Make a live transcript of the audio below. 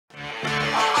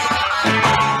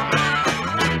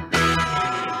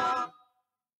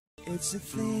It's the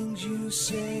things you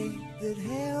say that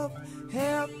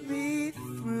help me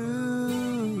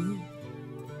through.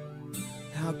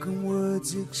 How can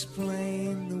words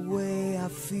explain the way I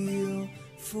feel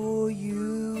for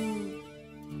you?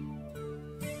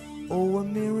 Oh, a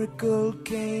miracle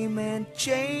came and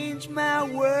changed my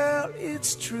world,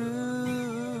 it's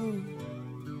true.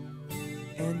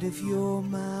 And if you're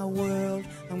my world,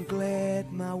 I'm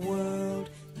glad my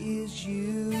world is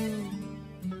you.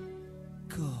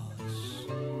 'Cause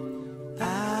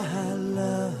I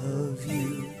love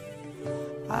you,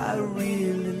 I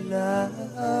really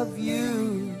love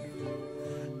you.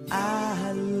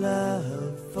 I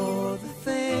love for the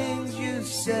things you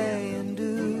say and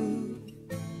do.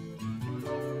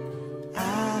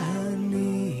 I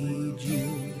need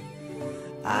you,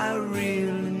 I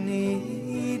really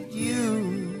need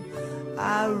you.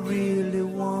 I really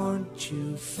want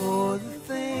you for the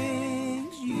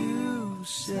things you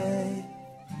say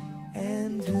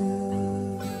and do.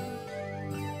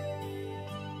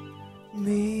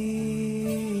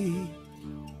 Me,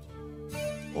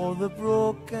 all the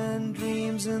broken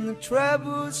dreams and the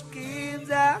troubled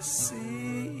schemes I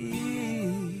see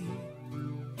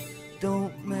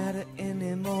don't matter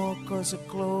anymore, 'cause I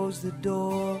closed the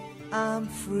door, I'm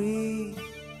free.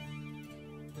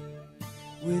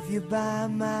 With you by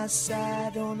my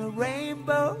side on a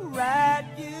rainbow ride,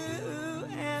 you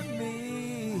and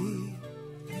me.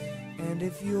 And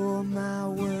if you're my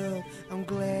world, I'm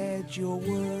glad your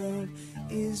world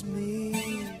is me.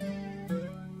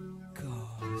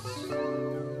 'Cause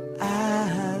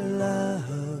I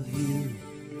love you,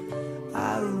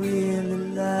 I really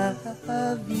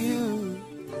love you.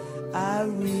 I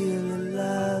really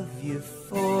love you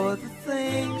for the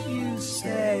things you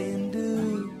say and do.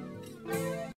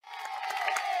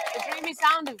 The dreamy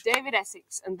sound of David Essex,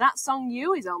 and that song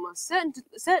 "You" is almost certain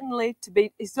to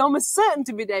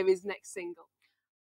be David's next single.